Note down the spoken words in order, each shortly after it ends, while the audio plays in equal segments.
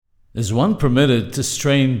Is one permitted to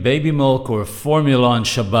strain baby milk or formula on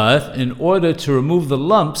Shabbath in order to remove the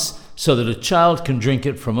lumps so that a child can drink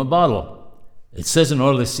it from a bottle? It says in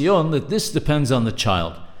Or L'Sion that this depends on the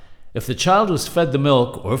child. If the child was fed the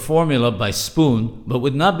milk or formula by spoon but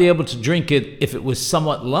would not be able to drink it if it was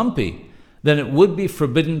somewhat lumpy, then it would be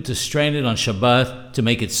forbidden to strain it on Shabbath to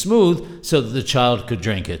make it smooth so that the child could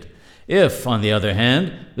drink it. If, on the other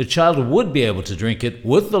hand, the child would be able to drink it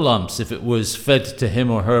with the lumps if it was fed to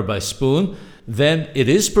him or her by spoon, then it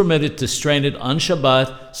is permitted to strain it on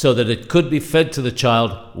Shabbat so that it could be fed to the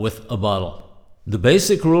child with a bottle. The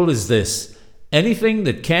basic rule is this: anything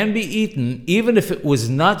that can be eaten, even if it was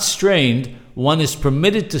not strained, one is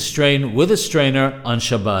permitted to strain with a strainer on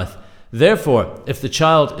Shabbat. Therefore, if the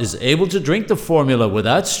child is able to drink the formula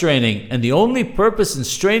without straining, and the only purpose in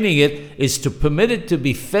straining it is to permit it to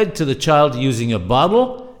be fed to the child using a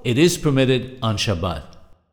bottle, it is permitted on Shabbat.